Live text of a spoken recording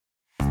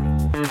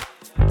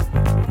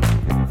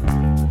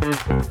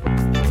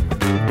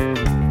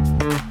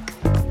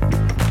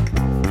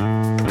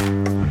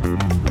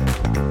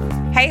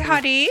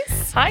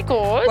Hearties. Hi,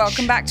 Gorge.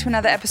 Welcome back to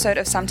another episode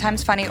of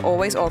Sometimes Funny,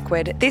 Always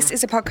Awkward. This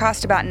is a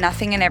podcast about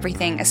nothing and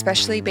everything,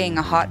 especially being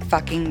a hot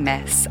fucking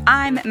mess.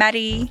 I'm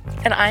Maddie.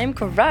 And I'm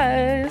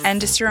Gross. And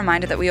just a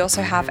reminder that we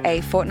also have a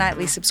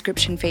fortnightly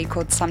subscription feed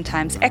called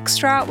Sometimes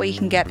Extra, where you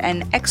can get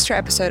an extra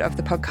episode of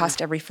the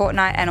podcast every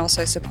fortnight and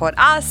also support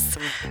us,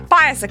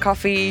 buy us a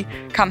coffee,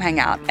 come hang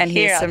out and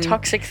hear some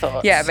toxic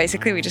thoughts. Yeah,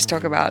 basically we just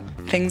talk about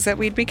things that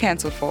we'd be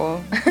cancelled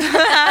for.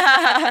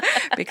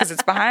 Because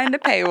it's behind a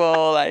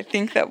paywall. I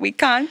think that we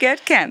can't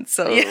get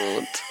cancelled.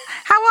 Yeah.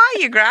 How are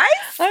you, Grace?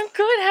 I'm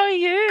good. How are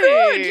you?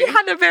 Good. You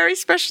had a very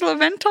special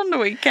event on the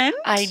weekend.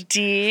 I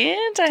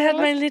did. I had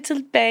my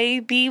little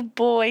baby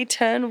boy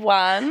turn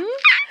 1.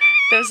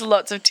 There was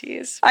lots of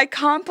tears. I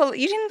can't believe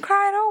you didn't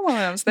cry at all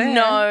while I was there.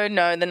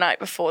 No. The night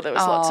before there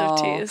was lots of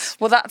tears.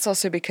 Well, that's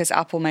also because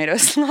Apple made a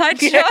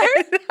slideshow.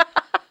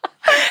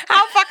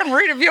 How fucking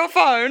rude of your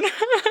phone.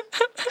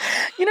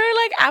 You know,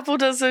 like Apple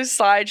does those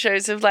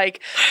slideshows of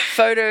like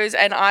photos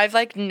and I've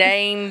like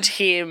named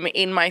him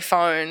in my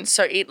phone.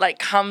 So it like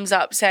comes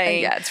up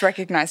saying, yeah, it's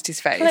recognized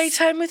his face.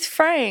 Playtime with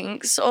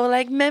Franks or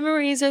like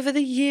memories over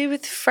the year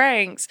with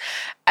Franks.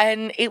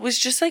 And it was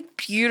just like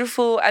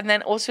beautiful. And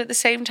then also at the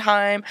same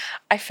time,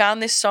 I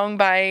found this song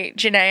by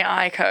Jhené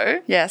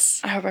Aiko.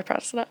 Yes. I hope I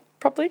pronounced that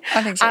properly.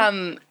 I think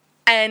so.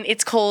 And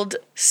it's called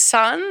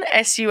Sun,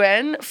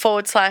 S-U-N,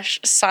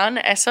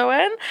 /Sun,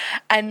 S-O-N.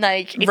 And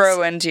like it's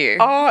ruined you.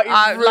 Oh, it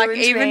ruined like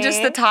even me.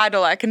 just the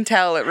title, I can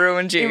tell it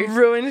ruined you. It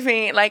ruined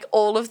me. Like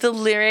all of the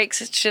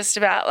lyrics, it's just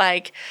about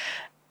like,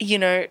 you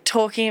know,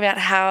 talking about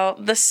how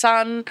the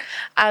sun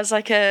as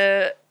like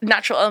a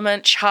natural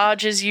element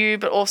charges you,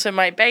 but also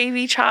my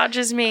baby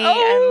charges me.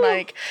 And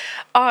like,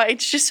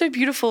 it's just so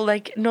beautiful.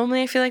 Like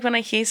normally I feel like when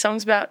I hear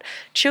songs about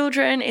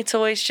children, it's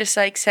always just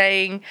like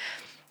saying,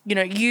 you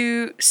know,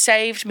 you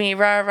saved me,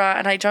 rah, rah,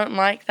 and I don't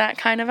like that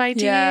kind of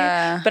idea.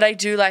 Yeah. But I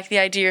do like the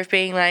idea of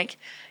being like,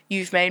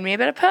 you've made me a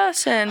better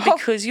person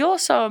because you're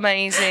so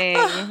amazing,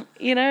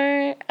 you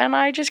know? And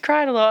I just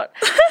cried a lot.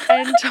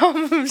 And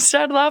Tom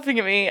started laughing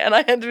at me and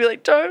I had to be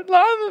like, don't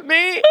laugh at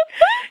me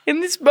in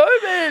this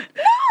moment.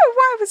 No,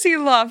 why was he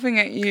laughing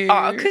at you?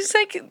 Oh, because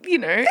like, you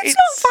know. It's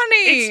not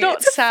funny. It's not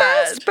it's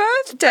sad. It's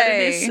first birthday. But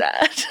it is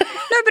sad.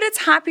 No, but it's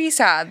happy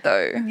sad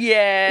though.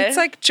 Yeah. It's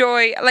like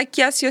joy. Like,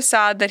 yes, you're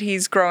sad that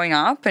he's growing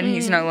up and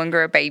he's no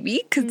longer a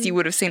baby because you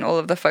would have seen all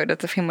of the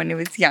photos of him when he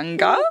was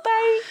younger.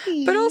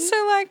 Baby. But also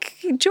like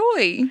joy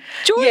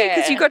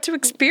because you got to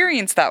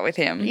experience that with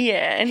him.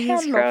 Yeah, and How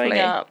he's growing lovely.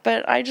 up,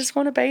 but I just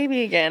want a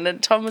baby again.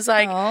 And Tom was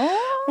like,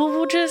 Oh. well,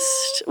 we'll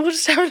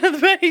just have another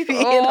baby. And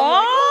I'm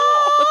like,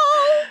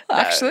 Oh. no,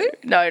 Actually?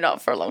 no,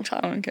 not for a long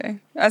time. Okay.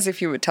 As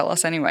if you would tell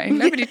us anyway.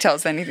 Nobody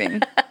tells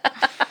anything.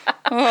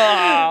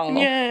 Oh.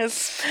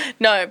 Yes.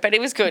 No, but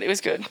it was good. It was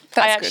good.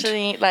 That's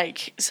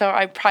good. So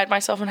I pride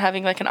myself on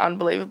having like an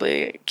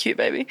unbelievably cute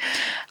baby.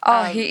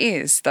 Oh, he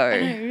is though.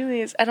 No, he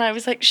really is. And I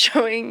was like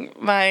showing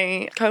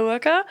my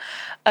coworker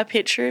a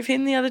picture of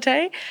him the other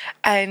day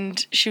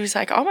and she was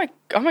like, oh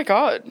my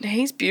God,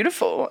 he's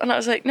beautiful. And I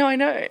was like, no, I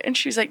know. And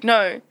she was like,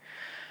 no,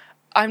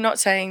 I'm not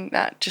saying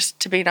that just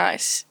to be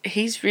nice.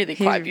 He's really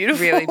quite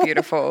beautiful. Really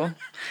beautiful.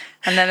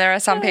 And then there are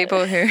some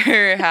people who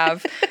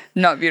have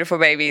not beautiful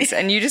babies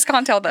and you just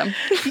can't tell them.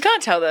 You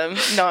can't tell them.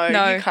 No,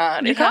 you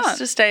can't. you It has can't.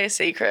 to stay a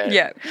secret.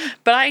 Yeah.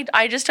 But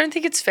I just don't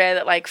think it's fair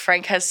that like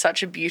Frank has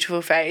such a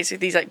beautiful face with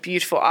these like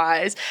beautiful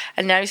eyes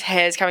and now his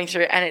hair's coming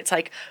through and it's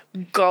like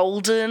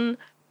golden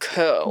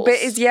curls.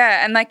 But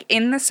and like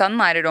in the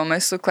sunlight it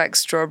almost looked like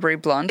strawberry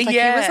blonde. Like he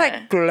was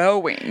like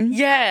glowing.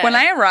 Yeah. When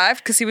I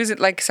arrived, because he was at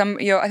like I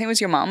think it was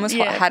your mum had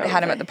him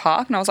probably. at the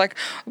park and I was like,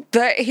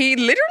 he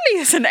literally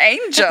is an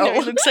angel. No,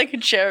 he looks like a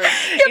cherub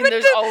in but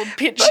those old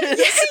pictures. But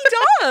yeah, he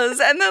does.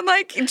 And then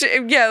like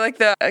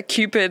the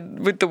Cupid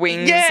with the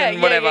wings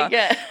and whatever.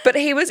 Yeah. But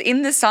he was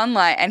in the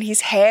sunlight and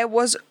his hair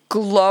was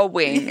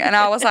glowing and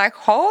I was like,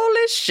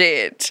 holy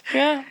shit.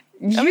 Yeah.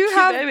 You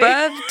have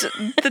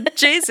birthed the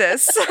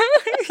Jesus.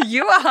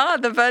 You are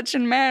the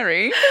Virgin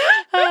Mary.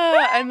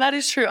 And that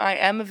is true. I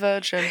am a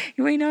virgin.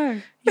 We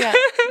know. Yeah.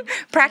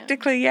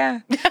 Practically, yeah.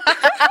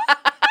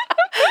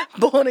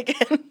 Born again.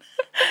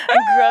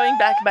 I'm growing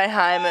back my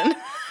hymen.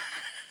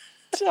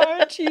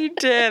 Don't you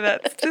dare.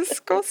 That's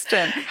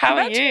disgusting. How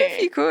are Imagine you?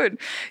 if you could.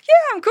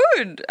 Yeah, I'm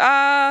good.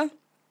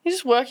 You're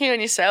just working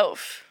on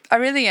yourself. I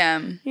really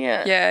am.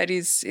 Yeah. Yeah, it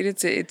is.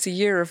 It's a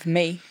year of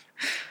me.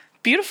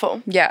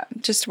 Beautiful. Yeah,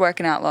 just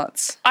working out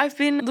lots. I've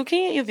been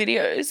looking at your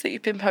videos that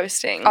you've been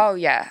posting. Oh,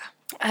 yeah.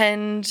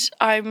 And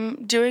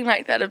I'm doing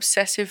like that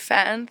obsessive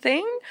fan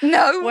thing.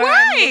 No where way.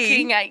 I'm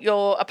looking at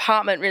your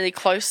apartment really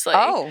closely.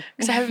 Oh.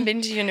 Because I haven't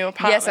been to your new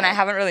apartment. Yes, and I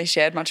haven't really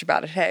shared much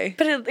about it, hey?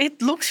 But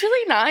it looks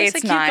really nice.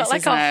 It's like nice, you've got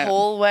like isn't a it?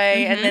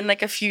 hallway and then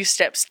like a few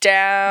steps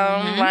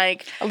down.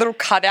 Like A little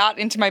cutout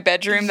into my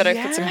bedroom that I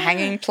put some Yeah.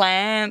 hanging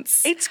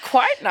plants. it's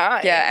quite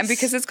nice. Yeah, and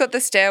because it's got the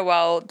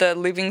stairwell, the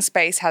living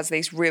space has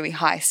these really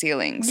high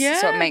ceilings. So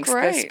Yeah, it makes the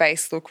great.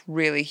 space look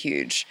really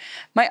huge.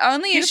 My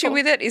only issue Beautiful.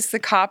 with it is the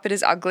carpet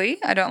is ugly.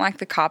 I don't like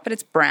the carpet.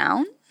 It's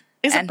brown.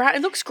 Is it And brown?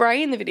 It looks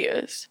grey in the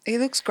videos. it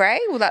looks grey.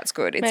 Well, that's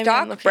good. It's Maybe I'm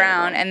dark looking at it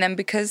brown, wrong. and then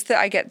because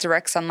I get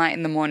direct sunlight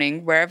in the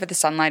morning, wherever the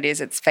sunlight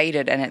is, it's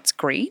faded and it's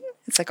green.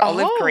 It's like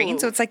olive green.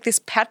 So Oh. it's like this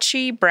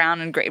patchy brown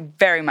and grey. It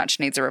very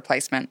much needs a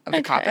replacement of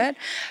the carpet.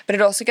 But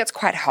it also gets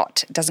quite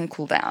hot. It doesn't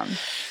cool down.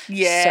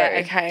 Yeah, So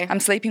okay. I'm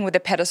sleeping with a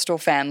pedestal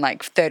fan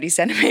like 30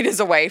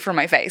 centimeters away from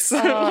my face.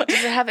 Oh,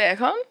 does it have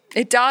aircon?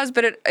 It does,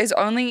 but it is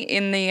only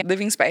in the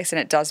living space and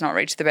it does not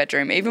reach the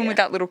bedroom, even with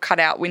that little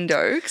cutout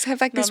window. Because I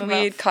have like this Not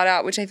weird enough.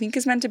 cutout, which I think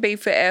is meant to be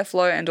for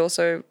airflow and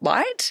also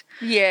light.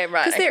 Yeah,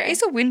 right. Because there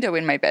is a window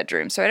in my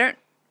bedroom, so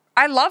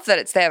I love that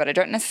it's there, but I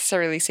don't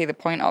necessarily see the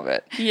point of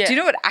it. Yeah. Do you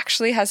know what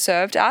actually has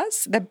served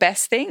us? The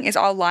best thing is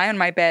I'll lie on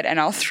my bed and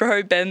I'll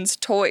throw Ben's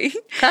toy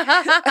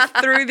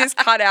through this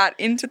cutout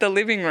into the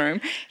living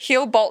room.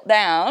 He'll bolt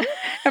down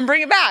and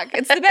bring it back.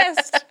 It's the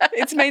best.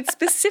 It's made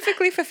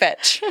specifically for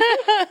fetch.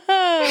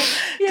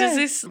 Does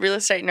this real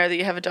estate know that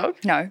you have a dog?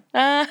 No.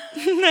 No.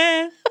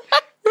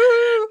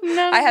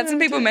 I had some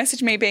people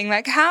message me being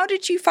like, how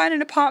did you find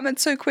an apartment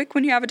so quick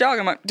when you have a dog?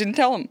 I'm like, didn't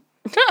tell them.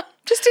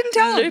 Just didn't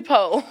tell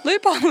him.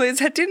 Loophole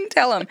is I didn't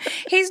tell him.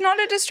 He's not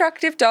a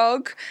destructive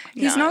dog.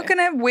 He's No. not going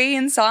to wee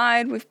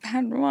inside. We've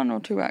had 1 or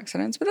 2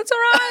 accidents, but that's all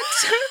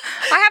right.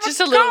 I have Just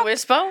a little cup.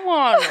 whisper.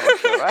 One.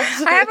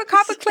 I have a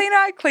carpet cleaner.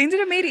 I cleaned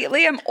it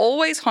immediately. I'm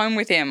always home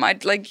with him. I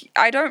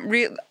don't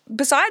really.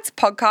 Besides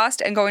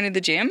podcast and going to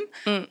the gym,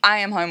 I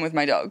am home with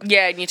my dog.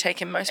 Yeah, and you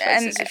take him most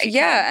places And if you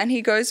yeah, can. and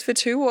he goes for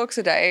 2 walks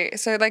a day.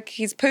 So like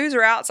his poos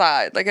are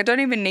outside. Like I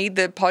don't even need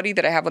the potty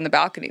that I have on the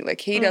balcony.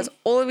 Like he does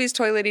all of his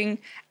toileting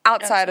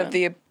outside of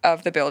the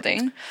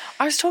building.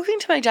 I was talking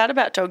to my dad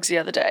about dogs the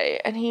other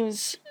day, and he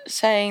was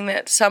saying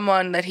that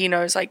someone that he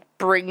knows like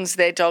brings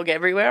their dog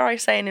everywhere. I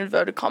say in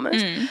inverted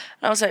commas. And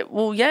I was like,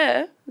 well,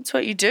 yeah, that's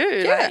what you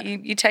do. Yeah. Like,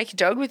 you take your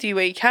dog with you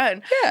where you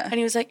can. Yeah. And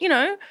he was like,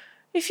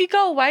 if you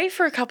go away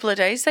for a couple of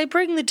days, they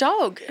bring the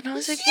dog. And I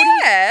was like,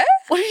 Yeah.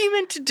 what are you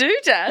meant to do,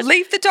 Dad?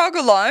 Leave the dog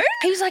alone?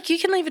 He was like, you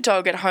can leave a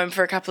dog at home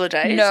for a couple of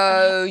days.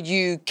 No,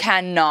 you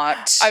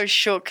cannot. I was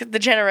shook. The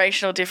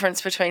generational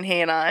difference between he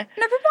and I.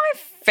 No, but my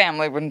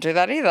family wouldn't do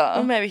that either.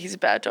 Well, maybe he's a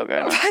bad dog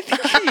owner. I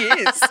think he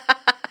is.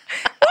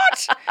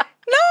 What?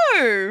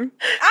 No,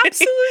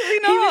 absolutely He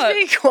not. was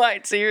being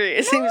quite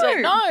serious. He was like,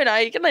 No. no,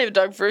 you can leave a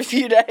dog for a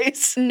few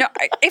days. No,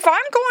 if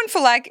I'm going for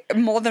like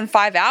more than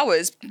 5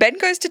 hours, Ben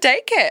goes to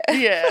daycare.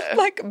 Yeah.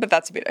 But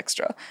that's a bit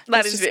extra.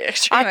 That That's is a bit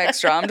extra. I'm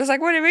extra. I'm just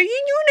like, whatever.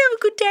 You have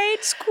a good day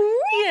at school.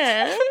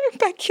 Yeah.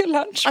 Pack your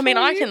lunch. I mean,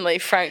 for I you. can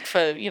leave Frank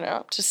for,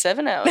 up to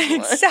 7 hours.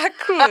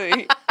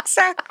 Exactly.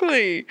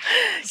 Exactly.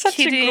 Such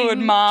Kidding, a good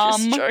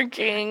mom. Just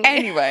joking.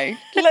 Anyway,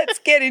 let's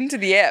get into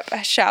the app,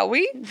 shall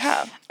we?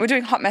 Yeah. We're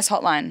doing Hot Mess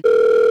Hotline.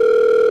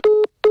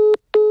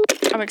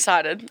 I'm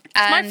excited. It's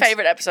my And-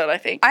 favourite episode, I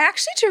think. I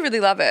actually do really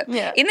love it.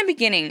 Yeah. In the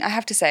beginning, I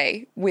have to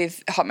say,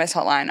 with Hot Mess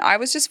Hotline, I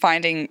was just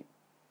finding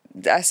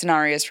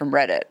scenarios from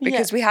Reddit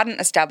because we hadn't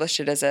established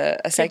it as a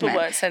segment.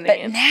 weren't sending but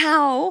in.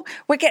 now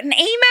we're getting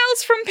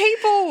emails from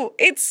people.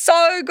 It's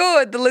so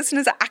good. The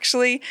listeners are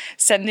actually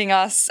sending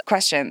us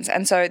questions.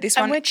 And so this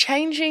And one, we're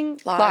changing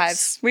lives.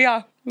 lives. We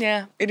are.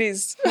 Yeah. It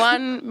is.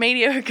 One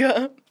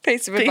mediocre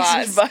Piece of piece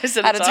advice, of advice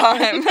at a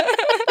time.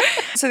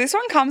 So this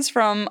one comes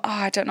from,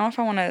 I don't know if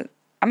I want to,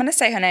 I'm going to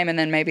say her name and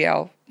then maybe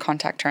I'll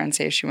contact her and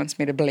see if she wants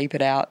me to bleep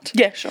it out.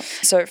 Yeah, sure.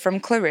 So from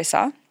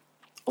Clarissa.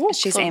 Ooh,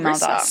 She's emailed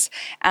Clarissa. us.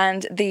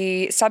 And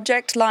the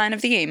subject line of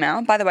the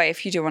email, by the way,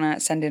 if you do want to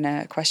send in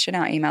a question,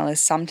 our email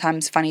is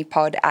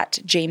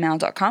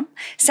sometimesfunnypod@gmail.com.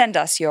 Send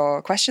us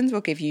your questions.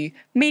 We'll give you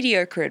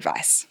mediocre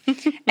advice.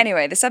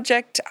 Anyway, the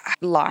subject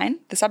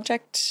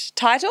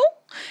title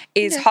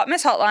is Hot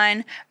Mess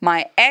Hotline.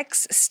 My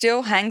ex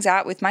still hangs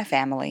out with my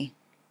family.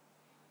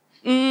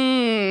 I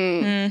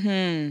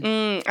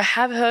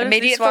have heard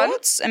Immediate of this one.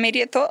 thoughts?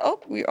 Immediate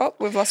thought?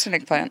 We've lost an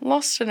eggplant.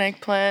 Lost an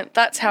eggplant.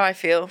 That's how I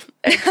feel.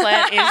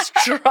 Eggplant is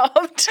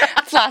dropped.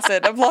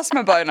 Flaccid. I've lost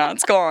my boner.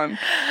 It's gone.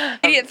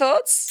 Immediate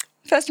thoughts?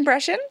 First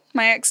impression?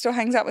 My ex still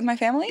hangs out with my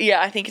family?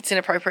 Yeah, I think it's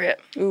inappropriate.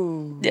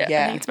 Ooh, Yeah,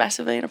 I think it's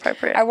massively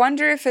inappropriate. I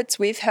wonder if it's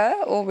with her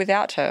or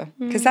without her,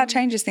 because that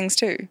changes things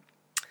too.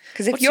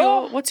 Because if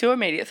What's your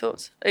immediate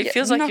thoughts? It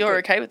feels like not you're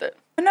good. okay with it.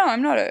 no,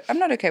 I'm not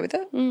okay with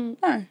it.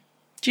 No,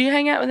 Do you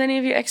hang out with any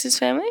of your ex's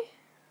family?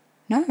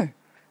 no.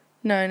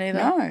 No, neither.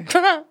 No.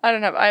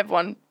 I have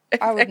one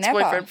I would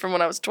ex-boyfriend never. from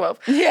when I was 12.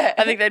 Yeah.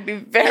 I think they'd be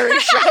very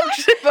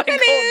shocked if I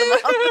called them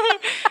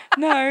up.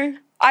 No,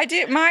 I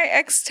did. My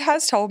ex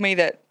has told me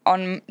that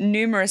on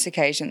numerous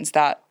occasions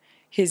that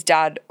his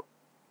dad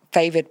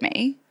favoured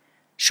me,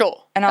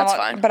 Sure, and that's I'm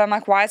like, fine. but I'm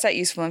like, why is that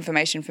useful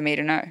information for me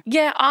to know?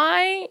 Yeah,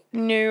 I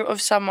knew of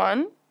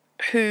someone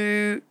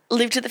who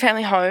lived at the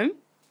family home,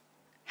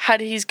 had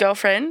his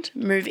girlfriend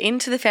move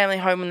into the family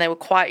home when they were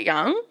quite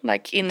young,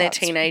 like in their That's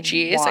teenage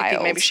years. I think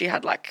wild. maybe she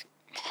had like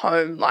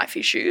home life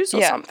issues or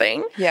Yeah.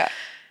 something. Yeah,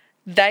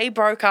 They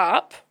broke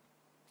up,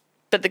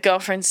 but the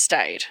girlfriend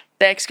stayed.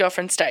 The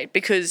ex-girlfriend stayed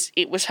because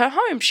it was her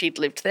home. She'd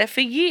lived there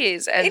for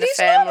years, and it the is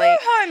family, not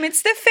her home.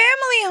 It's the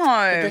family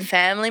home. the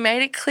family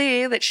made it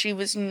clear that she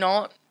was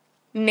not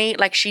neat.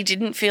 Like she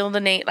didn't feel the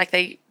need. Like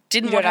they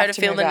didn't You want don't her have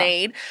to to feel move the out.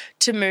 need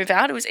to move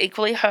out. It was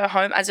equally her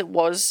home as it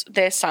was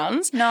their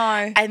son's.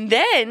 No. And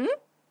then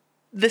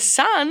the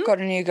son Got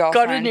a new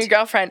girlfriend. got a new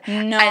girlfriend.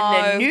 No.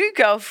 And the new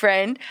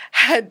girlfriend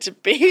had to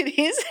be at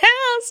his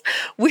house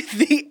with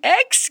the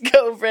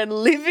ex-girlfriend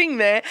living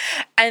there.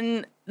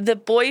 And the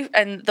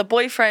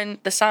boyfriend,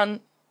 the son,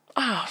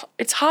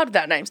 it's hard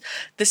without names.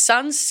 The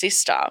son's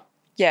sister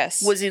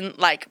Yes. was in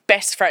like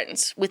best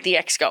friends with the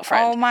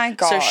ex-girlfriend. Oh my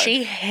God. So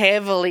she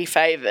heavily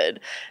favoured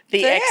the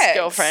The ex.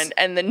 ex-girlfriend,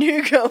 and the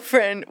new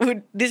girlfriend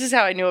would, this is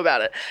how I knew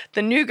about it.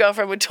 The new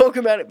girlfriend would talk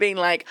about it being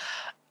like,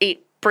 it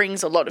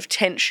brings a lot of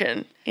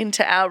tension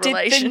into our Did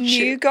relationship. the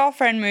new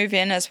girlfriend move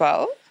in as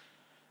well?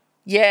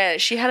 Yeah,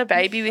 she had a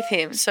baby with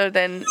him, so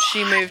then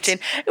she moved in.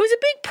 It was a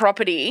big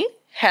property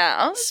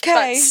house,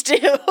 Okay. but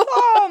still.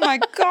 Oh my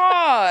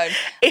God.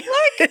 It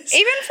was-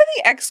 Even for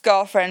the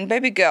ex-girlfriend,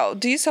 baby girl,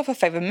 do yourself a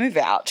favor, move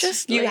out.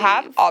 Just you leave.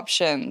 have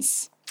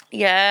options.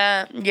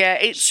 Yeah.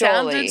 It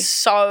Surely.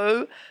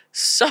 sounded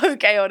so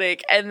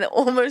chaotic, and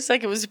almost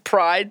like it was a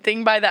pride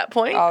thing by that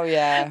point. Oh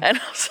yeah. And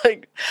I was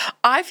like,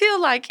 I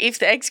feel like if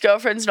the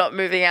ex-girlfriend's not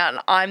moving out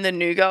and I'm the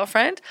new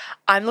girlfriend,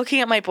 I'm looking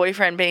at my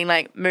boyfriend being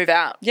like, move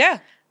out, Yeah.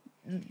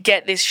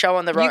 get this show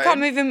on the road. You can't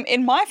move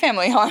in my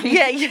family home.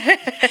 Yeah.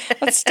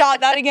 Let's start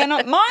that again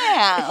at my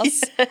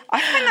house.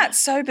 I find that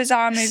so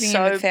bizarre moving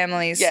in with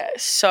families. Yeah,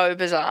 so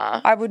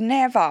bizarre. I would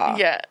never.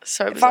 Yeah,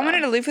 so bizarre. If I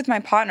wanted to live with my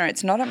partner,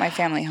 it's not at my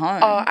family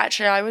home. Oh,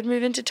 actually, I would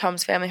move into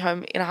Tom's family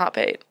home in a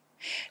heartbeat.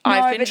 No,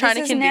 I've been but trying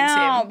this to is convince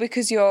now him.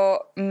 because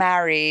you're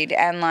married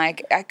and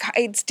like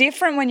it's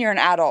different when you're an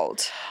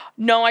adult.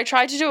 No, I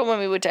tried to do it when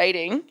we were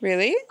dating.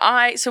 Really?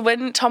 So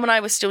when Tom and I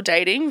were still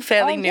dating,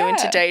 fairly Oh, new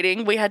into yeah.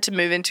 dating, we had to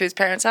move into his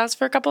parents' house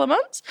for a couple of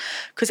months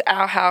because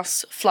our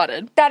house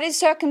flooded. That is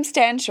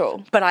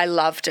circumstantial. But I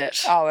loved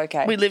it. Oh,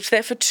 okay. We lived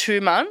there for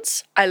 2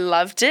 months. I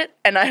loved it.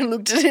 And I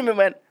looked at him and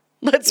went,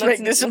 let's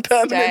make this a let's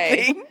permanent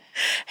stay. thing.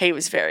 He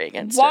was very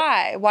against it.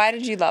 Why? Why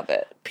did you love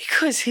it?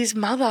 Because his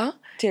mother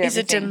Did is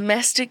a everything.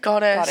 domestic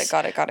goddess.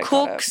 Got it.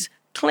 Cooks,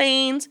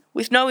 cleans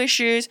with no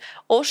issues.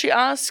 All she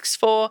asks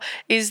for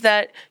is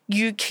that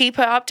you keep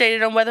her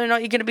updated on whether or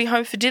not you're going to be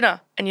home for dinner.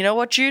 And you know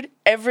what, Jude?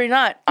 Every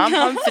night I'm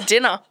home for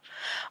dinner.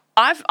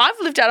 I've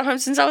lived out of home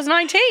since I was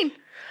 19.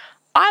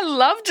 I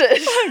loved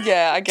it.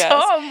 Yeah, I guess.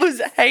 Tom was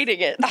hating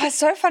it. Oh, it's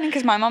so funny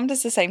because my mum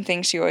does the same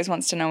thing. She always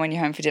wants to know when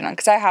you're home for dinner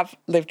because I have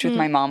lived with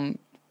my mum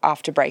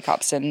after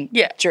breakups and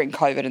Yeah. during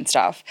COVID and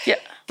stuff. Yeah.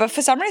 But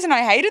for some reason,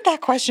 I hated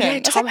that question. Yeah, I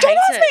was Tom like, don't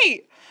hates ask it.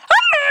 me. I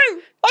don't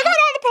know. I got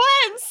all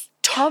the plans.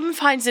 Tom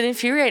finds it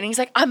infuriating. He's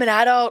like, I'm an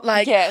adult.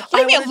 Like, Yeah, I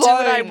leave me want alone.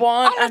 to do what I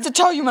want. I don't have to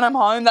tell you when I'm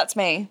home. That's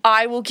me.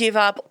 I will give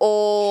up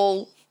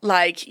all,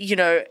 like,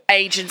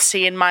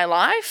 agency in my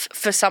life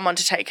for someone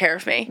to take care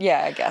of me.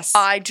 Yeah, I guess.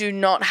 I do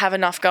not have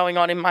enough going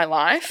on in my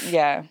life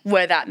yeah.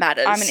 where that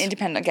matters. I'm an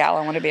independent gal.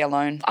 I want to be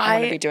alone. I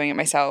want to I- be doing it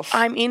myself.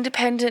 I'm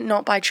independent,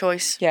 not by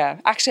choice. Yeah.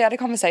 Actually, I had a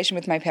conversation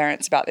with my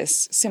parents about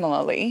this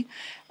similarly,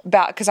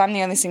 because I'm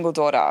the only single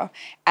daughter.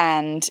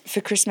 And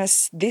for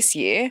Christmas this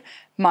year,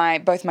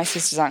 both my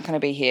sisters aren't going to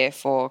be here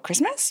for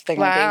Christmas. They're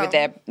going to be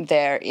with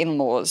their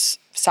in-laws'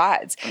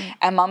 sides.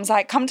 And Mum's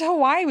like, come to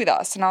Hawaii with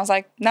us. And I was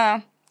like,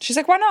 nah. She's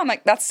like, why not? I'm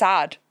like, that's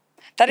sad.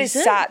 That is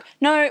it? sad.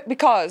 No,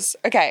 because,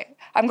 okay,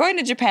 I'm going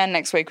to Japan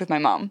next week with my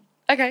mum.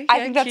 Okay. I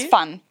think that's cute.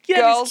 fun.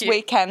 Yeah, that is Girls' cute.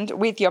 weekend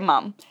with your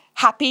mum.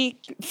 Happy,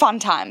 fun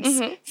times.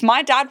 If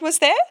my dad was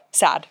there,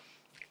 sad.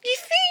 You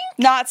think?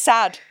 No, it's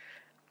sad.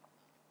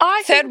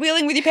 I Third think,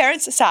 wheeling with your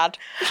parents, sad.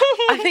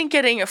 I think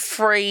getting a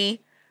free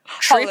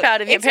trip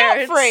out of your it's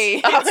parents. not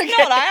free. Oh, It's okay.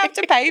 not. I have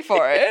to pay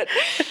for it.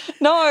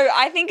 No,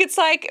 I think it's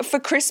like for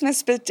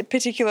Christmas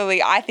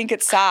particularly, I think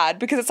it's sad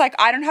because it's like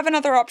I don't have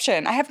another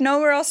option. I have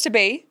nowhere else to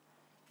be.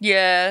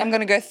 Yeah. I'm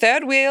going to go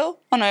third wheel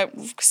on a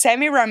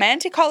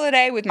semi-romantic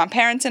holiday with my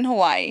parents in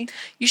Hawaii.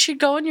 You should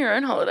go on your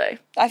own holiday.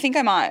 I think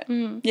I might.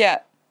 Yeah.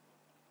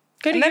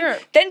 Go to And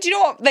Europe. then do you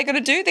know what they're going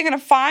to do? They're going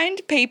to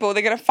find people.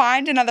 They're going to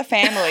find another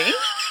family.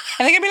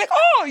 And they're going to be like,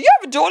 oh, you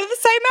have a daughter the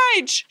same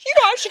age. You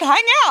guys should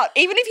hang out,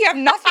 even if you have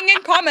nothing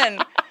in common.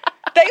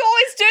 They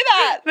always do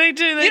that. They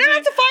do. You don't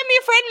have to find me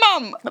a friend,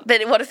 Mum.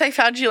 But what if they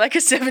found you like a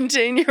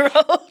 17-year-old?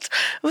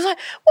 It was like,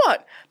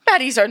 what?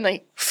 Maddie's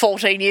only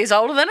 14 years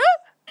older than her?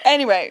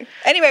 Anyway,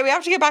 we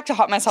have to get back to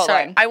Hot Mess Hotline.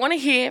 Sorry, I want to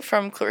hear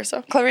from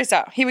Clarissa.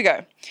 Clarissa, here we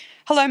go.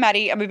 Hello,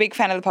 Maddie. I'm a big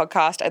fan of the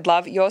podcast. I'd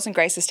love yours and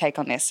Grace's take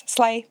on this.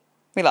 Slay.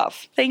 We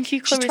love. Thank you,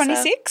 She's Clarissa.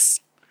 26.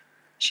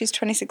 She's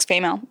 26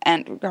 female,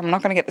 and I'm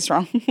not going to get this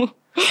wrong.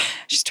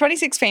 She's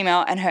 26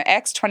 female, and her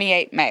ex,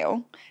 28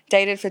 male,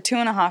 dated for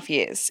 2.5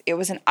 years. It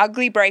was an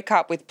ugly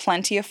breakup with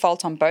plenty of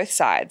fault on both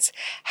sides.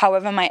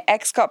 However, my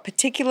ex got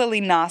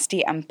particularly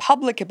nasty and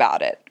public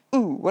about it.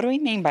 Ooh, what do we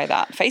mean by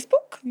that?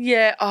 Facebook?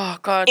 Yeah. Oh,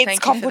 God. It's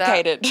thank you for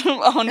that. complicated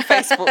on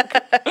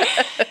Facebook.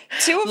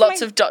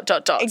 Lots of ...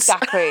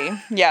 Exactly.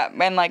 Yeah.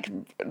 And like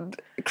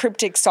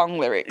cryptic song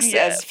lyrics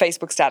as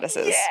Facebook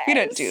statuses. Yes. We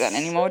don't do that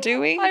anymore, do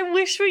we? I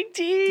wish we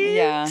did.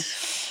 Yeah.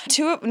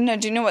 Do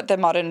you know what the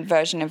modern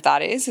version of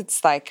that is?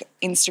 It's like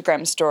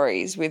Instagram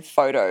stories with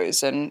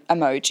photos and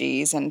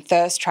emojis and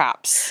thirst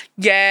traps.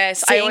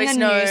 Yes, I Seeing always a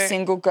know. new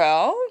single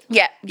girl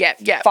Yeah.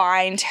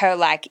 find her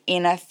like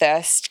inner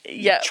thirst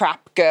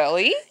trap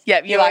girlie.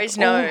 Yep, you You're always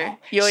know. "Ooh,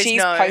 You always she's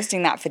know."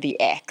 posting that for the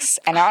ex,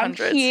 and I'm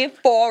Hundreds. here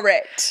for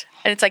it.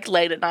 And it's like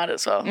late at night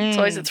as well. It's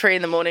always at 3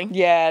 a.m.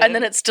 Yeah. And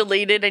then it's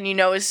deleted and you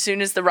know as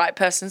soon as the right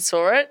person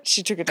saw it.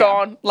 She took it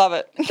Gone. down. Love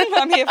it.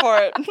 I'm here for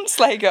it.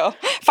 Slay girl.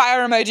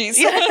 Fire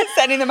emojis.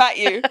 Sending them at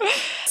you.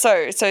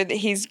 So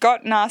he's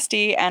got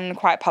nasty and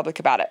quite public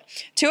about it.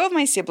 2 of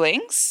my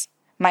siblings,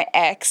 my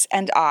ex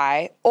and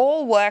I,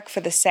 all work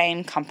for the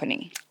same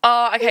company.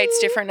 Oh, okay, it's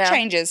different now.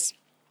 Changes.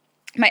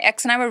 My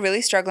ex and I were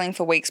really struggling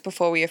for weeks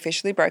before we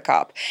officially broke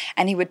up,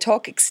 and he would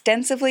talk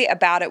extensively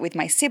about it with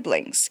my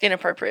siblings.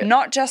 Inappropriate.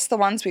 Not just the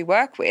ones we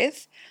work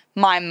with,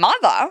 my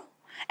mother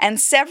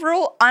and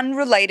several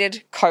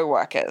unrelated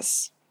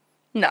co-workers.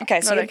 No.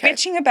 Okay, so not you're okay.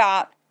 bitching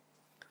about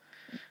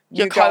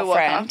your co-worker.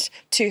 girlfriend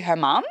to her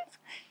mum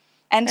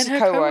and to her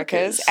co-workers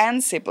co-workers.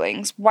 and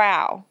siblings.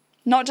 Wow.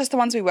 Not just the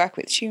ones we work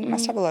with. She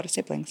must have a lot of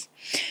siblings.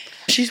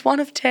 She's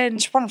one of 10.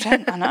 She's one of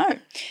 10, I know.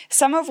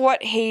 Some of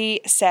what he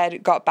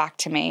said got back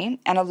to me,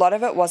 and a lot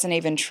of it wasn't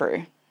even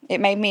true. It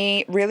made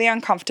me really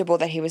uncomfortable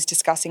that he was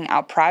discussing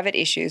our private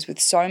issues with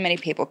so many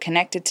people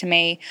connected to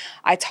me.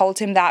 I told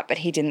him that, but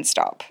he didn't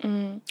stop.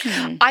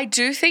 I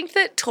do think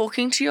that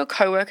talking to your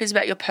coworkers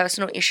about your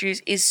personal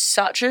issues is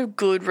such a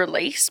good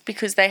release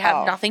because they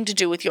have nothing to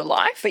do with your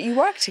life. But you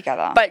work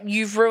together. But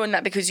you've ruined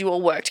that because you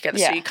all work together,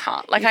 so Yeah, you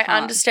can't. Like, you I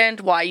can't. understand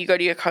why you go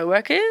to your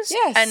coworkers.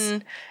 Yes.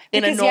 And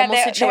in Because, a normal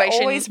they're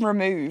situation, always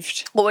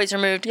removed. always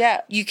removed.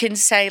 Yeah. You can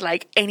say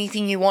like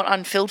anything you want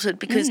unfiltered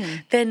because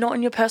they're not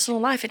in your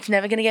personal life. It's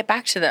never going to get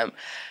back to them.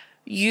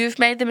 You've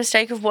made the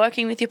mistake of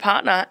working with your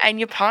partner and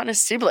your partner's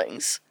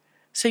siblings.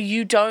 So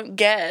you don't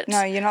get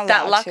No, you're not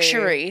that allowed to.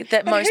 luxury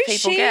that But most who's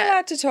people she get.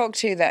 allowed to talk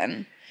to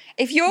then?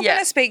 If you're Yeah. going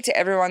to speak to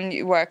everyone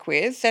you work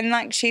with, then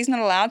like she's not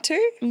allowed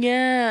to?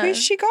 Yeah. Who's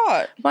she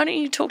got? Why don't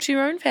you talk to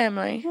your own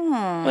family?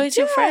 Where's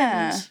your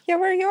friends? Yeah,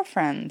 where are your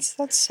friends?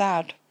 That's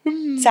sad.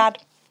 Sad.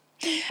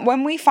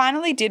 When we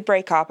finally did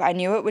break up, I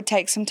knew it would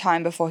take some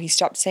time before he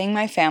stopped seeing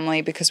my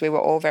family because we were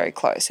all very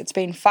close. It's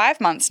been 5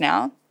 months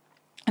now,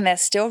 and they're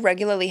still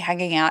regularly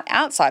hanging out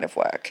outside of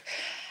work.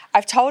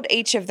 I've told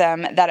each of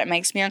them that it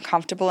makes me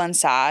uncomfortable and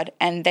sad,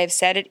 and they've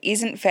said it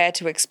isn't fair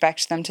to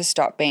expect them to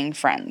stop being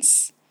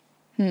friends.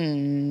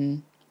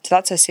 So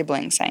that's her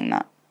sibling saying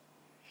that.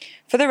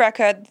 For the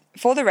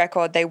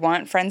record, they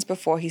weren't friends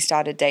before he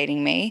started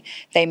dating me.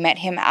 They met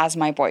him as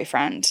my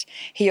boyfriend.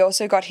 He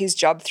also got his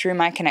job through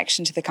my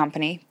connection to the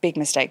company. Big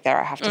mistake there,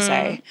 I have to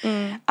say.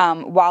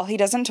 While he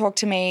doesn't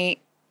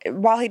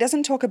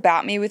talk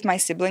about me with my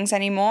siblings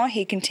anymore,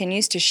 he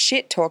continues to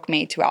shit talk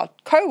me to our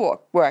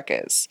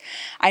co-workers.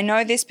 I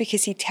know this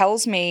because he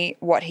tells me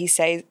what he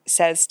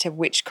says to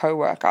which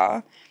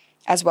co-worker,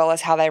 as well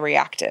as how they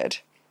reacted.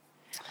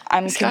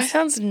 This guy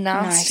sounds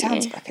nasty. No,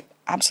 he sounds like an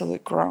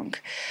absolute gronk.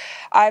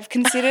 I've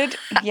considered,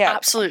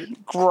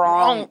 Absolute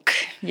gronk.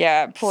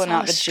 Yeah, pulling So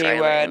out the G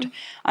Australian. word.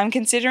 I'm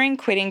considering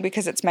quitting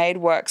because it's made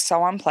work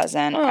so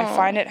unpleasant. I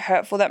find it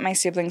hurtful that my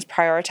siblings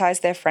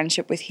prioritize their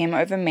friendship with him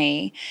over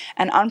me,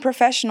 and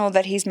unprofessional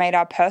that he's made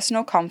our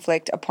personal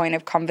conflict a point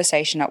of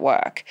conversation at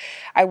work.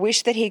 I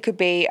wish that he could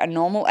be a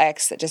normal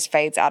ex that just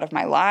fades out of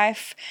my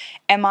life.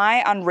 Am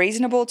I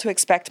unreasonable to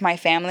expect my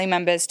family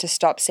members to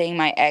stop seeing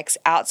my ex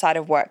outside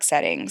of work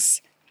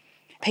settings?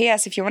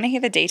 P.S. If you want to hear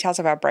the details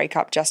of our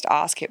breakup, just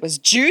ask. It was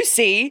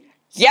juicy.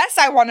 Yes,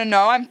 I want to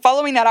know. I'm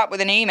following that up with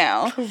an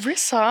email.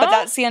 Carissa. But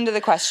that's the end of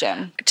the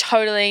question.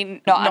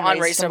 Totally Not not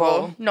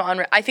unreasonable.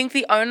 unreasonable. I think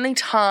the only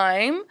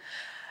time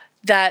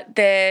that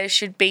there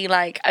should be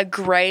like a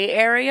grey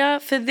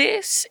area for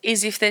this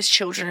is if there's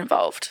children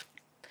involved.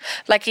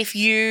 Like if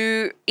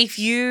you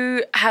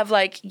have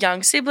like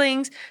young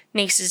siblings,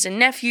 nieces and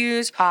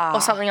nephews, or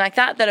something like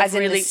that that As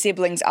have in really the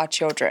siblings are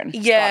children.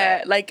 yeah,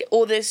 Got it. like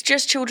or there's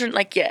just children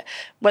like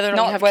whether or not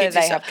Not you have whether kids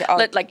they yourself. have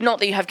ki- Like not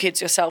that you have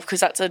kids yourself because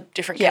that's a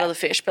different Yeah. kettle of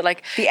fish, but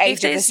like The age if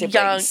of the there's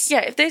siblings.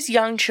 if there's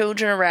young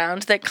children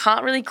around that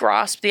can't really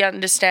grasp the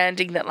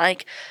understanding that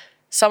like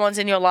someone's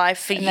in your life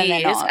for then they're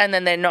years not. and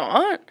then they're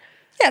not.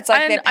 Yeah, it's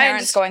like And their I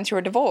parents going through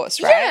a divorce,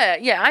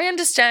 right? Yeah, I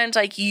understand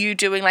like you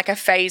doing like a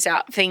phase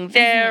out thing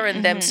there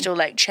and them still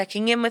like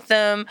checking in with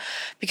them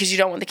because you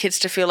don't want the kids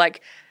to feel like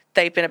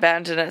they've been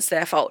abandoned and it's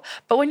their fault.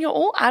 But when you're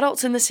all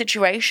adults in the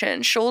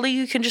situation, surely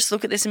you can just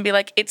look at this and be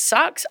like, it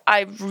sucks.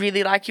 I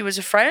really like you as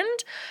a friend,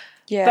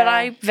 Yeah. but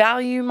I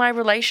value my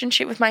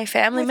relationship with my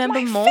family member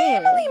my more.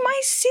 family, my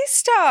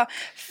sister.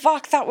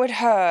 Fuck, that would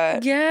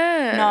hurt.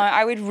 Yeah.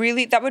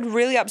 No, that would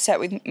really upset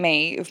with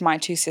me if my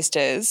 2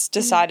 sisters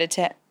decided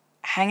to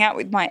hang out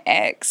with my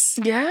ex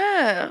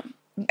Yeah.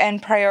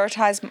 and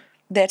prioritize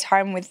their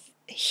time with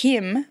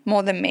him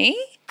more than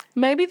me.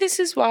 Maybe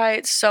this is why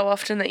it's so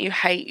often that you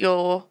hate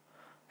your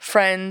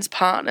friends'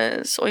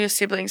 partners or your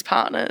siblings'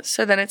 partners.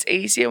 So then it's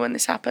easier when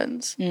this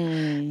happens.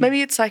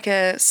 Maybe it's like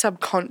a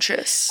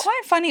subconscious.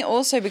 Quite funny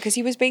also because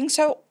he was being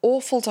so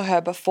awful to her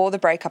before the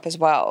breakup as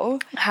well.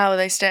 How are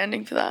they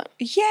standing for that?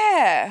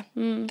 Yeah.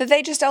 That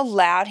they just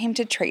allowed him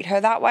to treat her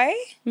that way.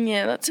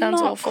 Yeah, that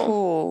sounds Not awful.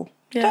 cool.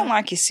 Yeah. Don't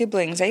like your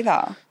siblings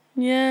either.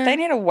 Yeah. They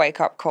need a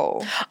wake-up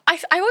call. I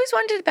always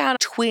wondered about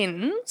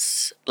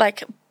twins,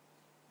 like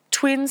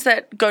twins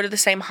that go to the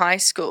same high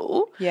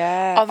school.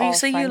 Yeah.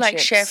 Obviously, you like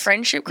share friendships.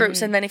 friendship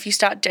groups, and then if you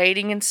start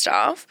dating and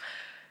stuff,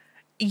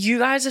 you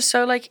guys are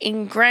so like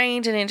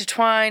ingrained and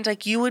intertwined.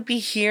 Like you would be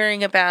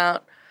hearing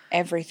about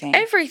Everything.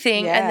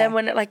 everything, and Yeah. then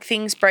when like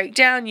things break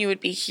down, you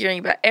would be hearing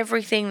about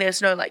everything.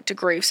 There's no like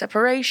degree of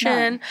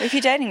separation. No. If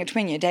you're dating a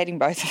twin, you're dating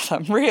both of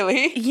them,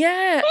 really.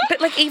 Yeah,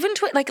 but like even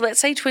like let's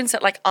say twins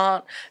that like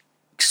aren't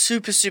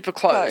super super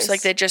close,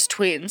 like they're just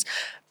twins.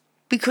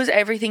 Because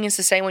everything is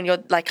the same when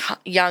you're like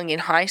young in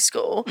high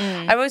school,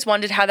 I always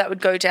wondered how that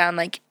would go down.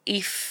 Like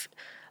if,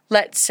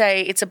 let's say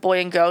it's a boy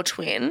and girl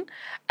twin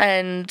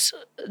and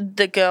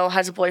the girl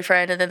has a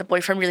boyfriend and then the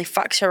boyfriend really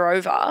fucks her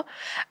over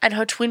and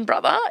her twin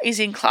brother is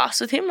in class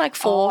with him like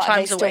four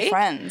times are a they still week.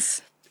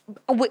 friends?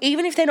 Well,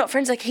 even if they're not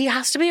friends, like he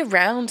has to be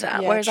around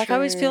that. Yeah, Whereas like I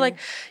always feel true. like,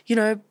 you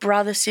know,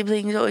 brother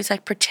siblings are always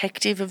like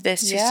protective of their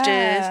sisters.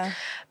 Yeah.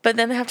 But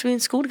then they have to be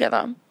in school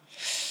together.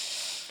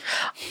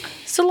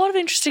 There's a lot of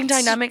interesting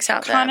dynamics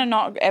out there. Kind of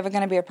not ever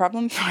going to be a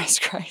problem for us,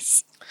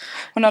 Grace.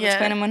 We're not a Yeah.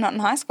 twin and we're not in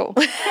high school.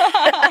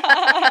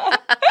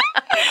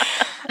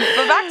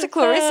 But back to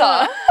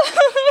Clarissa.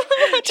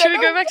 Should we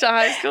go back to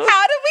high school?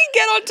 How did we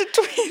get onto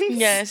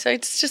twins? Yeah, so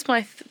it's just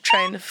my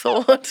train of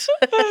thought.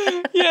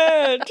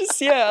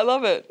 I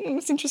love it.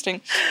 It's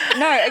interesting.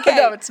 No, okay.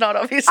 No, it's not,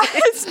 obviously.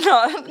 It's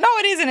not. No,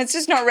 it isn't. It's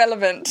just not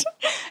relevant.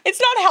 It's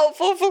not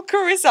helpful for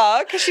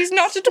Clarissa because she's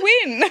not a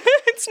twin.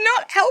 It's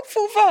not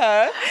helpful for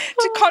her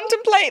to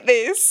contemplate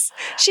this.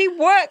 She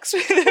works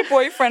with her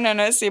boyfriend and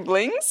her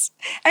siblings,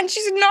 and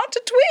she's not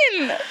a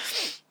twin.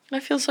 I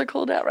feel so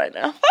called out right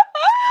now.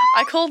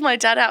 I called my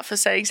dad out for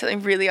saying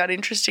something really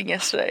uninteresting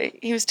yesterday.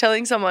 He was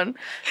telling someone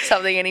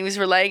something and he was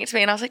relaying it to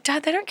me and I was like,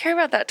 Dad, they don't care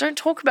about that. Don't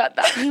talk about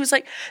that. And he was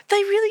like, they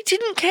really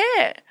didn't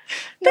care.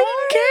 They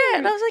didn't care.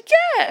 And I was like,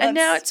 yeah. And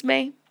now it's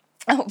me.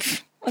 Oh,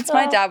 that's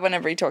my dad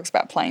whenever he talks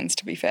about planes,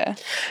 to be fair.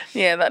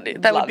 Yeah, that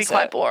would be Loves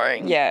quite it.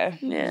 boring. Yeah,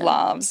 Yeah.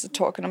 loves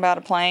talking about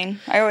a plane.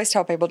 I always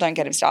tell people don't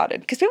get him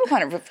started because people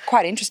find it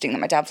quite interesting that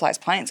my dad flies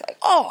planes. Like,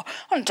 oh,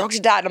 I want to talk to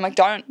your dad. I'm like,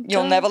 don't.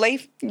 You'll never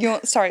leave.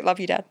 Sorry, love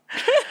you, Dad.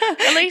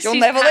 At least You'll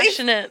he's never leave.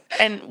 passionate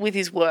and with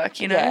his work,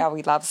 you know? Yeah,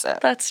 he loves it.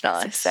 That's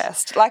nice.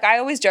 Obsessed. Like I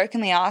always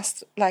jokingly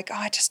ask, like, oh,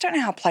 I just don't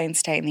know how planes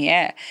stay in the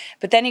air.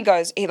 But then he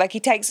goes, he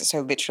takes it so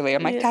literally.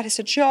 I'm like, that is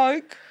a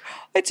joke.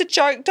 It's a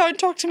joke. Don't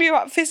talk to me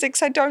about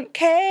physics. I don't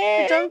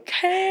care. I don't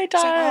care, It's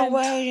like, Dad. oh,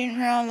 well, you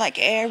know, like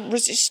air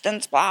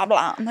resistance, blah,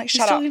 blah. I'm like,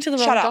 shut up. talking to the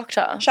wrong Shut up.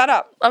 doctor. Shut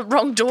up.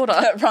 Wrong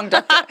daughter. Wrong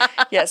doctor.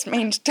 Yes,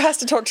 has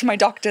to talk to my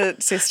doctor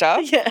sister.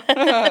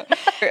 Yeah.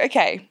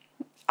 Okay.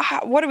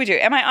 What do we do?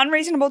 Am I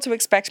unreasonable to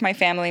expect my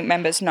family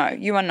members? No,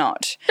 you are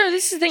not. No,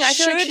 this is the thing. I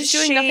feel like Should she's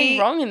doing she- nothing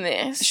wrong in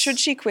this. Should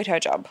she quit her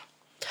job?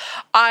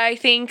 I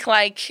think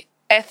like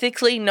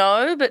ethically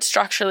no, but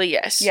structurally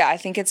yes. Yeah, I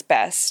think it's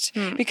best.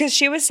 Hmm. Because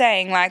she was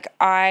saying, like,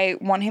 I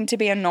want him to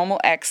be a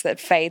normal ex that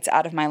fades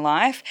out of my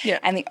life. Yeah.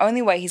 And the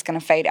only way he's going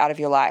to fade out of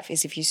your life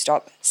is if you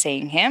stop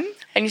seeing him.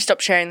 And you stop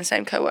sharing the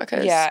same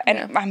co-workers. Yeah.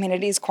 And I mean,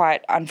 it is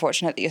quite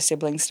unfortunate that your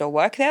siblings still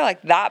work there.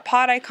 Like, that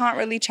part I can't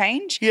really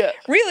change. Yeah.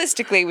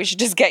 Realistically, we should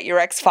just get your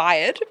ex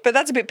fired, but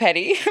that's a bit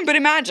petty. But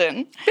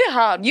imagine. Bit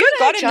hard. You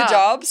Go got to him the HR.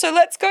 job, so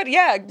let's go to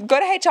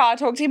HR,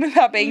 talk to him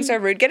about being so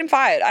rude, get him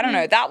fired. I don't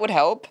know, that would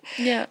help.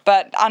 Yeah.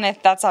 But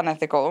that's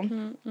unethical.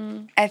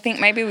 I think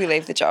maybe we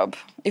leave the job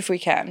if we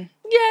can.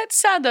 Yeah, it's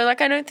sad though. Like,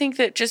 I don't think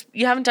that just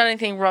you haven't done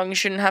anything wrong. You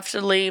shouldn't have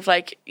to leave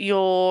like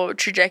your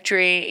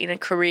trajectory in a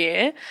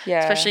career, Yeah.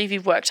 especially if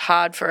you've worked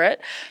hard for it.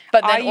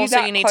 But Are then you also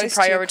that you need to close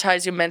to your-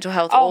 prioritize your mental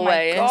health Oh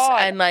my always,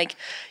 God. and like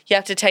you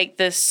have to take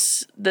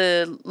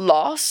the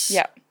loss.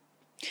 Yeah.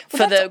 For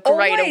Well, the that's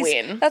greater always-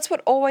 win. That's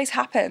what always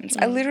happens.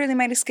 I literally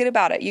made a skit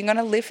about it. You're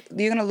gonna lose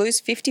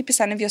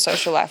 50% of your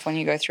social life when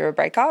you go through a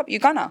breakup. You're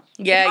gonna.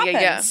 Yeah, It yeah.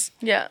 happens.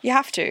 Yeah. You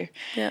have to.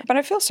 Yeah. But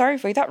I feel sorry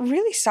for you. That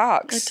really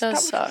sucks. It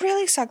does that would suck.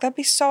 really suck. That'd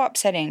be so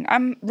upsetting.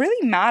 I'm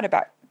really mad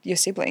about your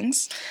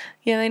siblings.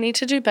 Yeah, they need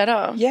to do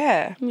better.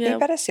 Yeah. Yeah. Be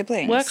better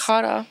siblings. Work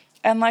harder.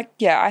 And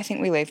I think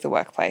we leave the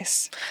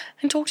workplace.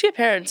 And talk to your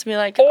parents and be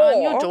like,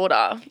 I'm your Or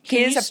daughter. Can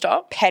Here's you a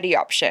stop? petty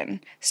option.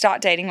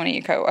 Start dating one of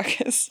your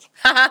coworkers.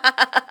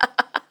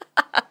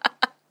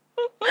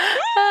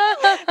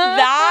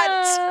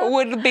 That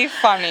would be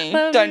funny.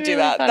 That would Don't be do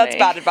really that. funny. That's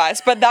bad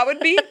advice. But that would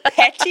be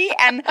petty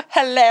and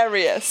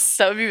hilarious.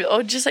 That would be,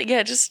 or just like,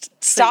 just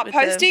sleep Start with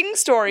them. posting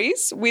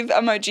stories with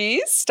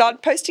emojis.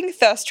 Start posting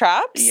thirst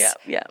traps. Yeah,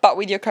 yeah. But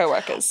with your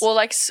coworkers. Or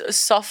like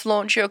soft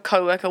launch your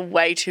coworker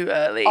way too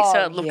early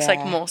so it looks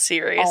like more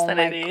serious than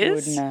it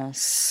is.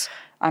 Goodness.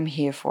 I'm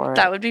here for it.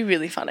 That would be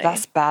really funny.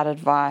 That's bad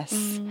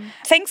advice.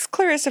 Thanks,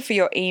 Clarissa, for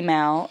your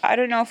email. I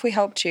don't know if we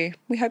helped you.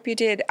 We hope you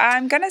did.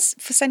 I'm going to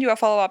send you a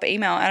follow-up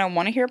email, and I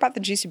want to hear about the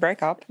juicy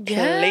breakup.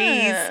 Yeah.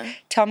 Please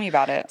tell me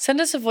about it.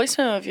 Send us a voice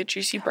memo of your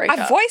juicy breakup.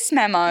 A voice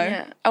memo?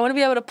 Yeah. I want to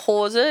be able to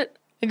pause it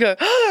and go,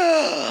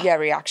 Yeah,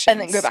 reactions. And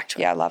then go back to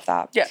it. Yeah, I love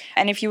that. Yeah.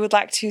 And if you would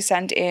like to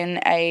send in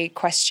a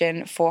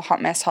question for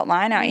Hot Mess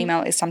Hotline, our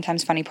email is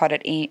sometimesfunnypod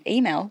at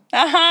email.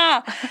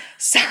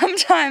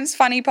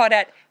 Sometimesfunnypod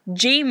at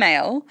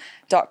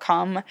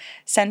gmail.com.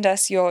 Send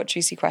us your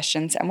juicy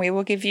questions and we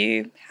will give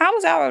you, how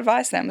was our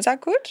advice then? Was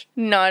that good?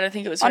 no, I don't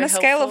think it was On very a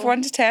scale of helpful.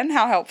 1 to 10,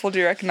 how helpful do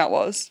you reckon that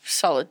was?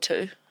 Solid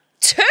 2.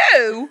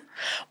 2?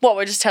 What,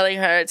 we're just telling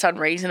her it's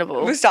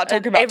unreasonable. We start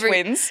talking about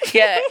twins.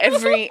 Yeah,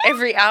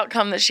 every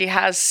outcome that she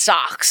has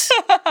sucks.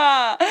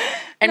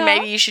 And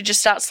maybe you should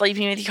just start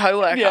sleeping with your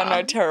coworker. Yeah,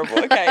 no, terrible.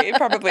 Okay,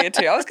 probably a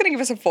 2. I was going to give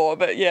us a 4,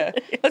 but yeah.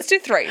 Let's do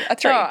 3. A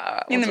 3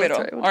 Alright, in the we'll do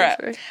middle. 3, we'll All do right.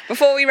 3.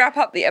 Before we wrap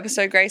up the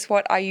episode, Grace,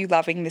 what are you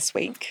loving this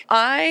week?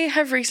 I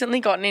have recently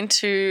gotten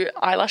into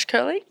eyelash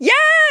curling.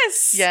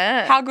 Yes!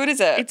 Yeah. How good is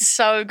it? It's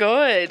so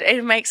good.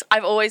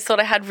 I've always thought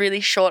I had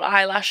really short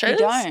eyelashes. You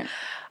don't.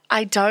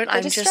 I don't.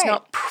 I'm just just straight.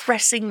 not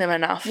pressing them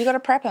enough. You got to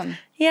prep them.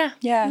 Yeah.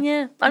 Yeah.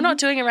 Yeah. I'm not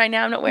doing it right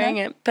now. I'm not wearing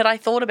it. But I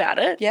thought about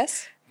it.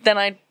 Yes? Then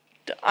I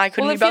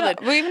couldn't Well, be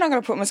bothered. well, you're not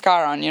going to put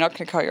mascara on. You're not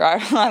going to curl your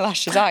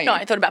eyelashes, are you? No,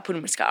 I thought about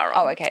putting mascara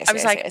on. Oh, okay, I I see,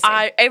 was I like, see,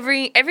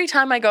 I every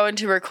time I go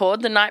into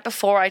record, the night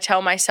before, I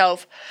tell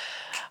myself,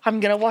 I'm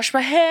going to wash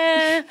my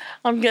hair.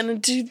 I'm going to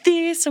do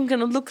this. I'm going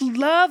to look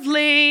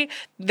lovely.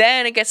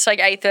 Then it gets to like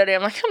 8:30.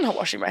 I'm like, I'm not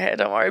washing my hair.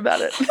 Don't worry about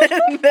it.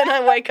 Then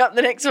I wake up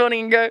the next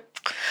morning and go,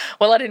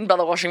 well, I didn't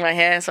bother washing my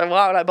hair, so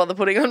why would I bother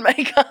putting on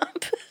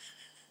makeup?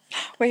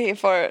 We're here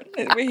for it.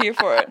 We're here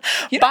for it.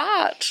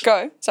 But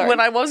Go. Sorry. when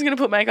I was going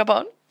to put makeup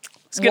on,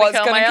 was going to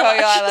curl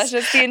your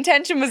eyelashes. The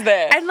intention was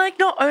there. And like,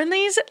 not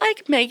only is it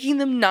like making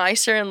them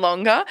nicer and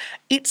longer,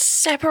 it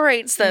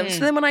separates them.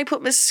 So then when I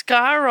put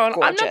mascara on, I'm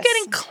not Gorgeous.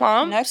 getting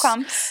clumps. No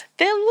clumps.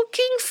 They're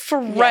looking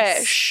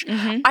fresh.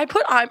 I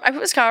put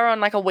mascara on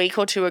like a week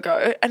or 2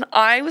 ago, and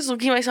I was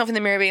looking at myself in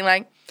the mirror, being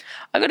like,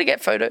 I got to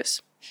get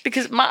photos.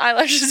 Because my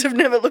eyelashes have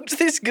never looked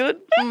this good.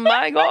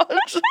 My God.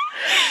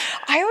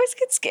 I always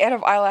get scared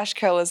of eyelash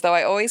curlers, though.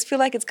 I always feel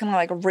like it's going to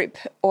like rip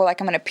or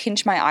like I'm going to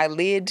pinch my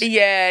eyelid.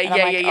 Yeah. I'm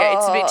like,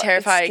 It's a bit oh,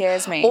 terrifying. it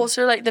scares me.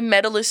 Also, like the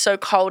metal is so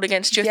cold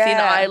against your thin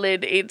Yeah.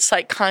 eyelid. It's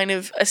like kind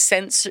of it's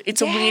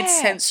a weird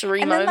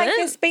sensory and moment. then like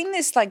there's been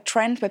this like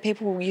trend where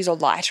people will use a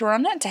lighter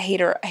on it to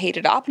heat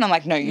it up, and I'm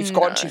like, no, you've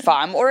gone too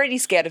far. I'm already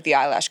scared of the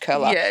eyelash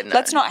curler. Yeah, no.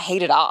 Let's not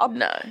heat it up.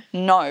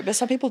 No, but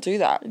some people do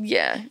that.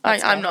 Yeah,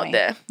 That's I'm not me.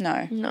 there.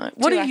 No.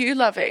 What Do are I? you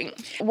loving?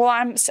 Well,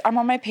 I'm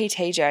on my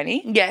PT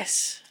journey,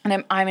 Yes.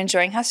 and I'm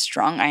enjoying how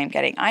strong I am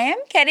getting. I am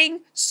getting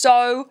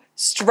so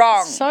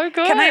strong. So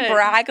good. Can I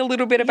brag a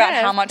little bit about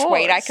Yeah, how of much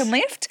weight I course. can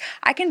lift?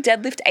 I can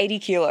deadlift 80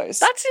 kilos.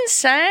 That's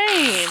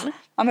insane.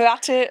 I'm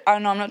about to, oh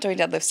no, I'm not doing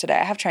deadlifts today.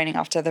 I have training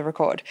after the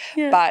record.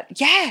 But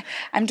yeah,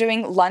 I'm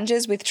doing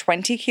lunges with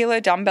 20 kilo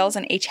dumbbells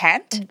in each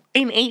hand.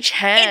 In each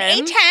hand?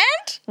 In each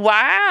hand?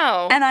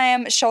 Wow. And I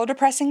am shoulder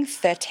pressing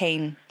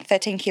 13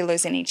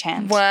 kilos in each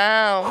hand.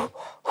 Wow.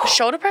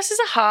 Shoulder presses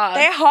are hard.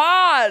 They're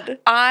hard.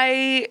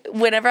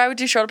 Whenever I would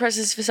do shoulder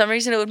presses, for some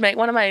reason it would make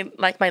one of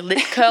my lip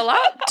curl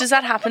up. Does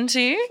that happen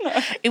to you? No.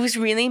 It was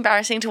really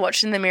embarrassing to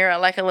watch in the mirror,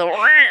 like a little.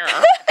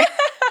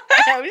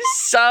 I was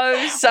so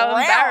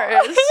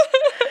embarrassed.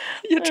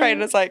 Your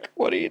trainer's like,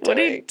 what are you doing? What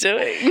are you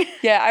doing?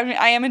 Yeah,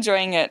 I am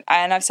enjoying it.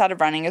 And I've started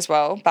running as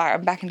well.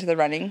 I'm back into the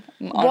running.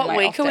 On What my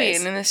week off are we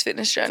days. in this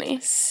fitness journey?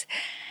 6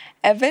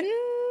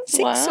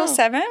 Wow. or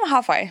 7,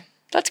 halfway.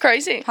 That's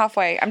crazy.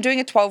 Halfway. I'm doing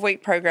a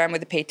 12-week program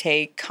with a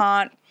PT.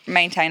 Can't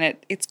maintain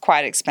it. It's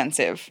quite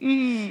expensive.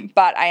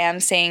 But I am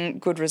seeing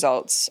good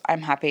results.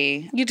 I'm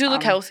happy. You do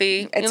look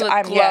healthy. You look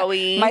I'm-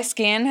 glowy. My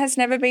skin has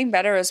never been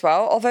better as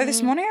well. Although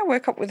this morning I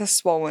woke up with a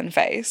swollen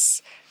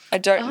face.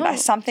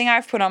 Something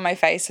I've put on my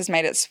face has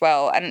made it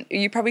swell. And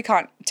you probably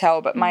can't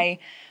tell, but my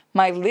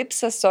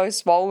lips are so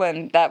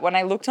swollen that when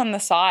I looked on the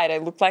side, I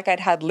looked like I'd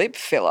had lip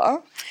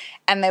filler.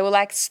 And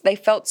they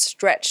felt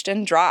stretched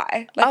and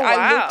dry. Like Oh, I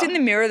wow. looked in the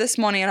mirror this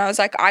morning and I was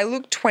like, I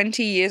look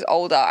 20 years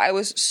older. I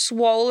was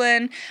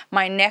swollen.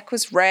 My neck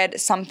was red.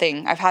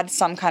 Something. I've had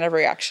some kind of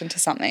reaction to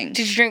something.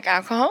 Did you drink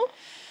alcohol?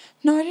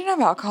 No, I didn't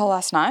have alcohol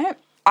last night.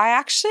 I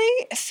actually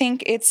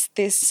think it's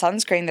this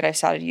sunscreen that I've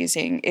started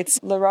using. It's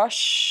La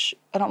Roche.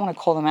 I don't want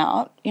to call them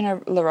out. You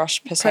know, La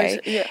Roche-Posay.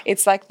 Yeah.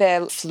 It's like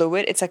their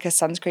fluid. It's like a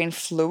sunscreen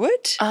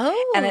fluid.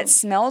 Oh. And it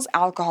smells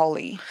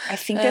alcohol-y. I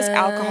think there's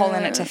alcohol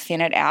in it to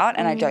thin it out,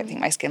 and I don't think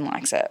my skin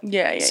likes it.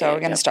 Yeah, So we're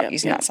going to stop yep,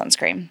 using that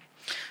sunscreen.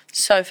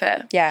 So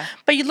fair. Yeah.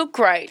 But you look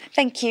great.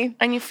 Thank you.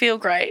 And you feel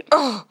great.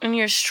 And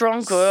you're a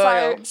strong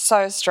girl.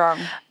 So strong.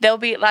 There'll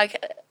be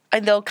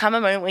there'll come a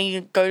moment when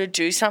you go to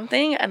do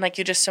something and like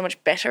you're just so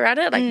much better at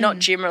it, like not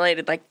gym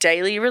related, like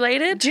daily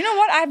related. Do you know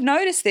what? I've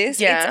noticed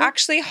this. Yeah. It's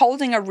actually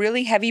holding a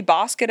really heavy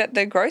basket at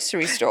the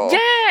grocery store. Yeah,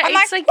 I'm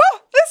it's like, oh,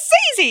 this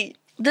is easy.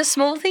 The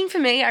small thing for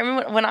me, I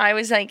remember when I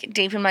was like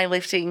deep in my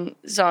lifting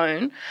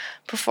zone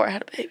before I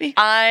had a baby.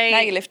 Now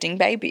you're lifting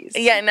babies.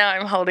 Yeah, now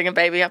I'm holding a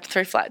baby up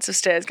 3 flights of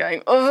stairs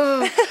going,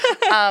 oh.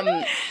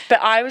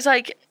 But I was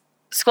like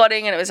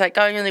squatting and it was like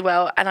going really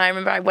well. And I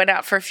remember I went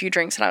out for a few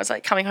drinks and I was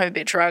like coming home a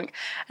bit drunk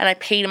and I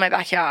peed in my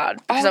backyard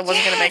because I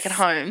wasn't going to make it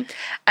home.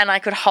 And I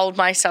could hold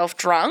myself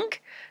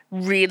drunk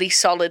really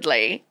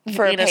solidly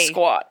in a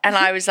squat. And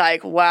I was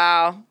like,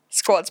 wow.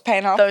 Squats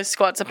paying off. Those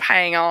squats are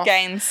paying off.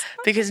 Gains.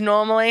 Because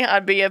normally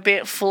I'd be a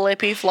bit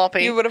flippy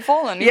floppy. You would have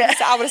fallen. Yeah.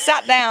 I would have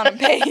sat down and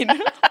peed.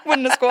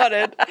 Wouldn't have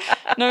squatted.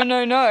 No.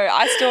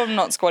 I still am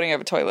not squatting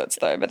over toilets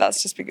though, but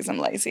that's just because I'm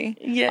lazy.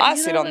 Yeah, I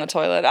sit on the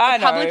toilet. I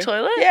know. Public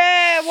toilet?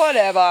 Yeah,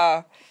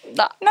 whatever.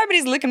 Nah.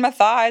 Nobody's licking my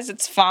thighs.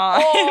 It's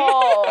fine.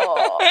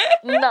 Oh,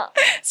 no.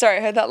 Sorry,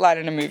 I heard that line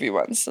in a movie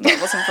once, so that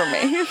wasn't from me.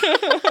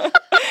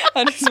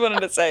 I just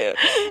wanted to say it.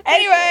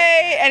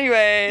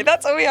 Anyway,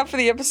 that's all we have for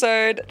the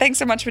episode. Thanks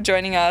so much for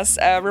joining us.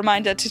 A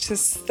reminder to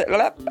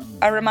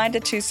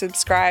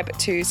subscribe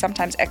to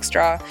Sometimes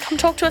Extra. Come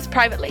talk to us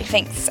privately.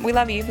 Thanks. We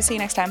love you. We'll see you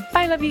next time.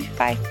 Bye, love you.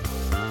 Bye.